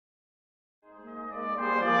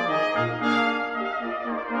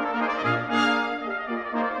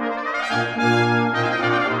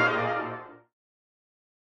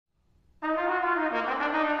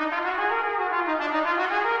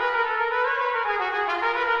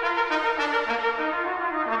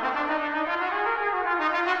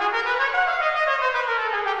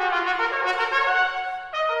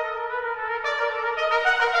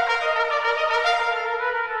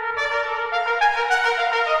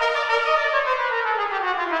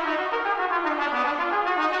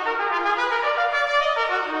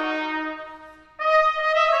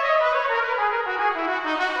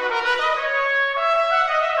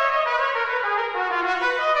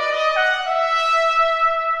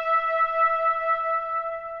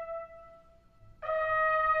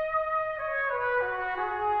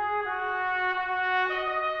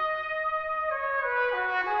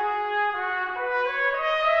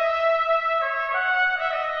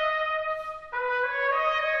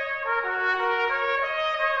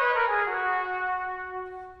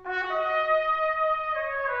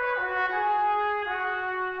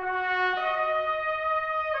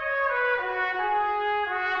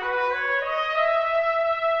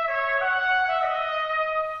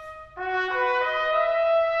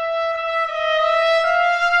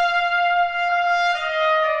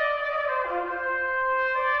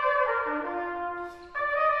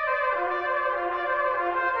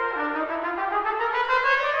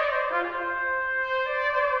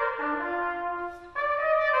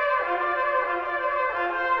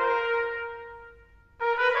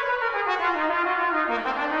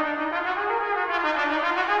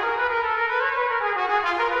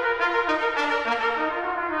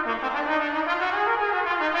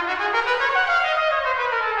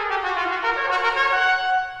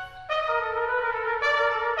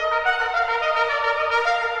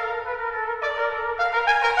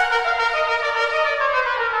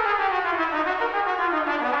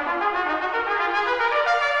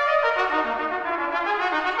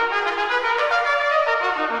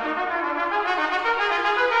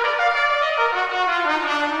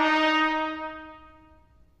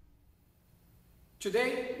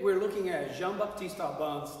Today, we're looking at Jean-Baptiste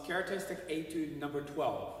Arban's characteristic Étude number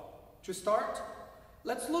 12. To start,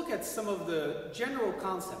 let's look at some of the general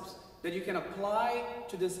concepts that you can apply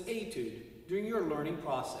to this Étude during your learning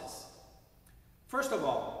process. First of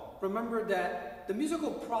all, remember that the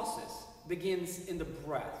musical process begins in the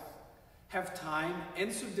breath. Have time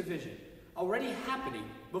and subdivision already happening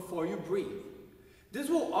before you breathe. This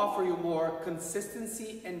will offer you more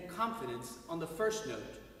consistency and confidence on the first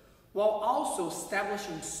note, while also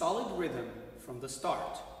establishing solid rhythm from the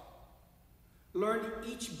start. Learn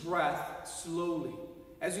each breath slowly.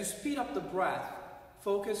 As you speed up the breath,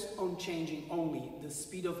 focus on changing only the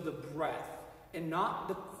speed of the breath and not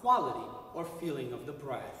the quality or feeling of the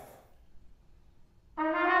breath.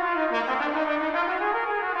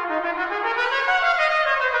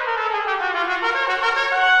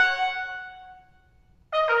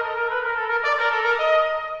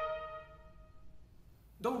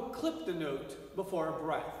 Don't clip the note before a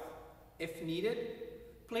breath. If needed,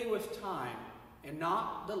 play with time and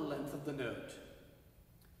not the length of the note.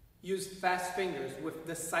 Use fast fingers with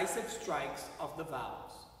decisive strikes of the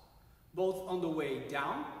vowels, both on the way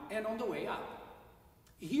down and on the way up.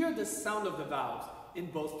 Hear the sound of the vowels in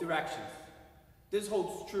both directions. This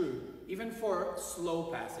holds true even for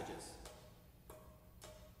slow passages.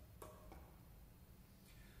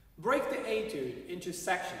 Break the Étude into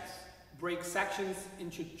sections. Break sections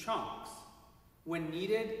into chunks. When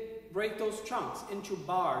needed, break those chunks into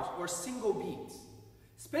bars or single beats.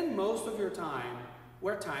 Spend most of your time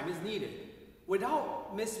where time is needed,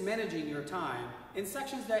 without mismanaging your time in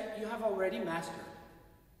sections that you have already mastered.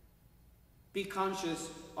 Be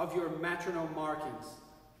conscious of your metronome markings.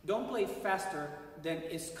 Don't play faster than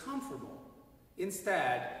is comfortable.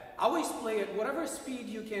 Instead, always play at whatever speed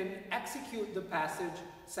you can execute the passage,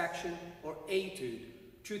 section, or Étude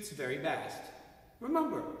to its very best.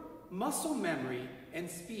 Remember, muscle memory and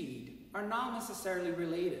speed are not necessarily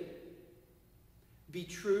related. Be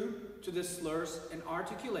true to the slurs and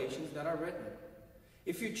articulations that are written.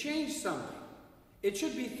 If you change something, it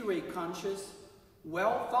should be through a conscious,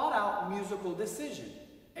 well thought out musical decision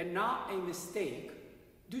and not a mistake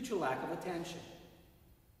due to lack of attention.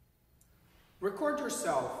 Record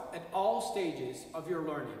yourself at all stages of your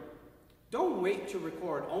learning. Don't wait to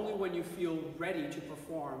record only when you feel ready to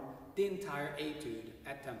perform the entire Étude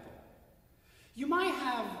at tempo. You might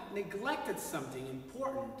have neglected something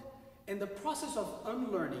important, and the process of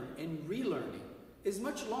unlearning and relearning is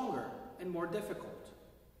much longer and more difficult.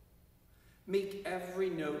 Make every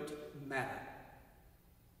note matter.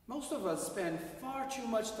 Most of us spend far too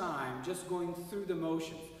much time just going through the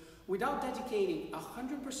motions without dedicating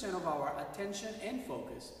 100% of our attention and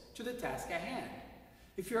focus to the task at hand.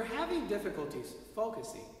 If you're having difficulties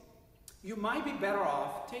focusing, you might be better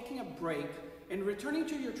off taking a break and returning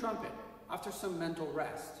to your trumpet after some mental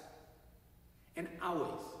rest. And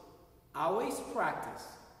always practice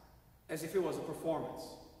as if it was a performance.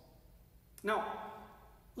 Now,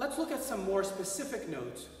 let's look at some more specific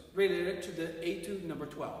notes related to the Étude number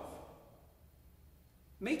 12.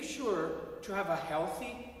 Make sure to have a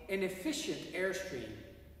healthy and efficient airstream.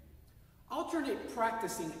 Alternate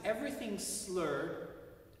practicing everything slurred,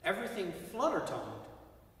 everything flutter-toned,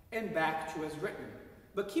 and back to as written,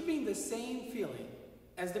 but keeping the same feeling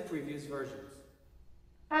as the previous versions.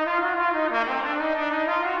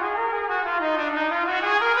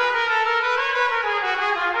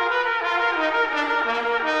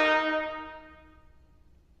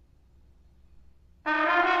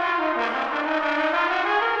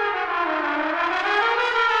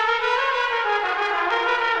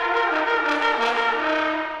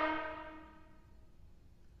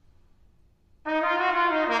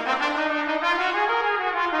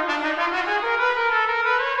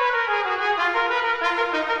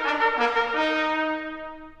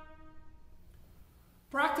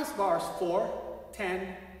 Practice bars 4,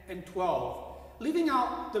 10, and 12, leaving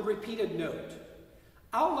out the repeated note,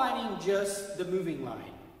 outlining just the moving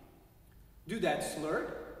line. Do that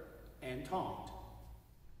slurred and toned.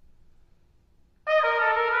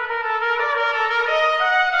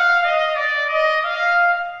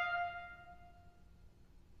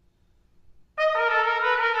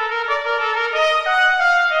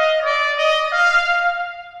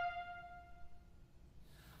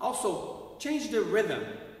 Also, change the rhythm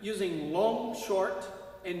using long, short,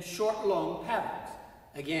 and short, long patterns.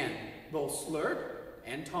 Again, both slurred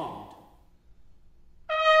and toned.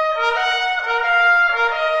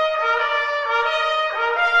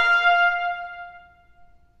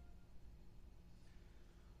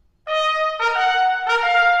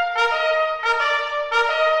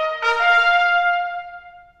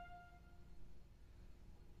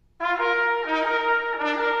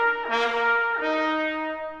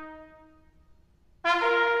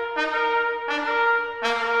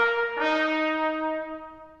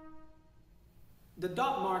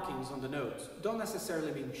 on the notes don't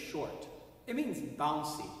necessarily mean short. It means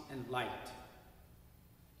bouncy and light.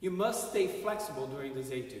 You must stay flexible during this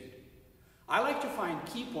etude. I like to find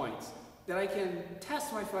key points that I can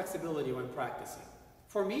test my flexibility when practicing.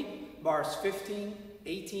 For me, bars 15,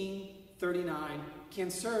 18, 39 can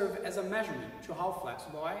serve as a measurement to how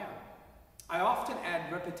flexible I am. I often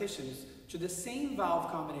add repetitions to the same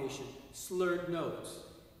valve combination, slurred notes,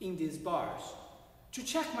 in these bars to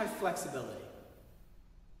check my flexibility.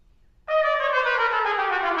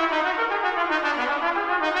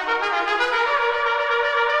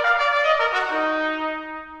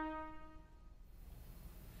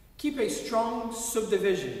 Keep a strong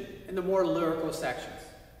subdivision in the more lyrical sections.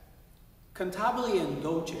 Cantabile and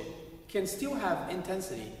dolce can still have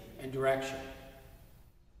intensity and direction.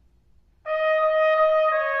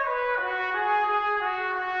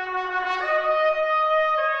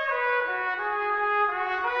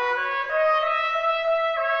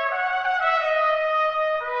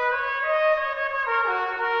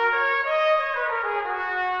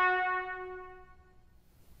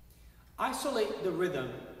 Isolate the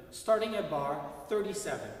rhythm starting at bar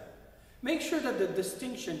 37. Make sure that the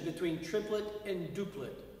distinction between triplet and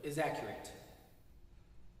duplet is accurate.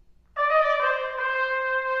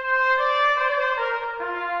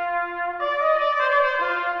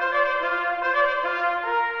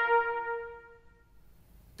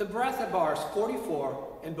 The breath at bars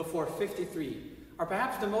 44 and before 53 are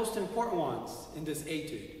perhaps the most important ones in this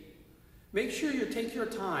etude. Make sure you take your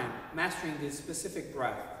time mastering this specific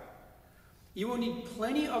breath. You will need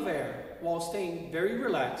plenty of air while staying very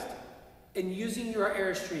relaxed and using your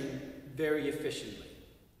airstream very efficiently.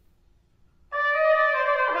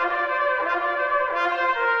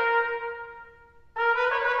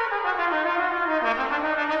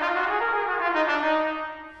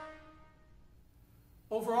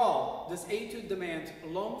 Overall, this etude demands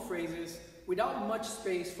long phrases without much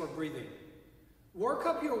space for breathing. Work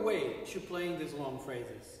up your way to playing these long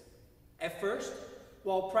phrases. At first,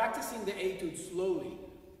 while practicing the etude slowly,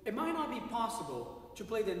 it might not be possible to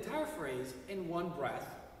play the entire phrase in one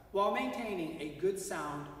breath while maintaining a good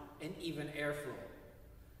sound and even airflow.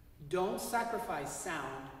 Don't sacrifice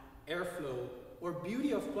sound, airflow, or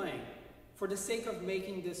beauty of playing for the sake of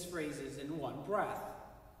making these phrases in one breath.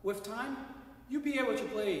 With time, you'll be able to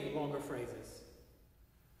play longer phrases.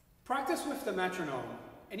 Practice with the metronome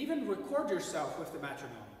and even record yourself with the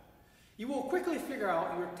metronome. You will quickly figure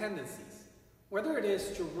out your tendencies, whether it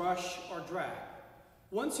is to rush or drag.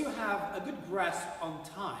 Once you have a good grasp on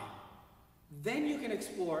time, then you can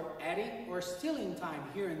explore adding or stealing time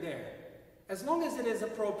here and there, as long as it is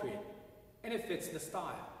appropriate and it fits the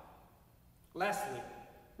style. Lastly,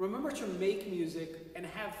 remember to make music and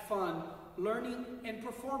have fun learning and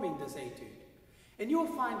performing this etude, and you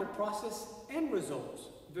will find the process and results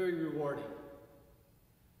very rewarding.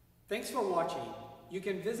 Thanks for watching. You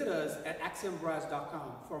can visit us at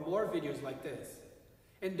axiombrass.com for more videos like this.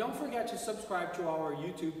 And don't forget to subscribe to our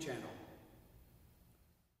YouTube channel.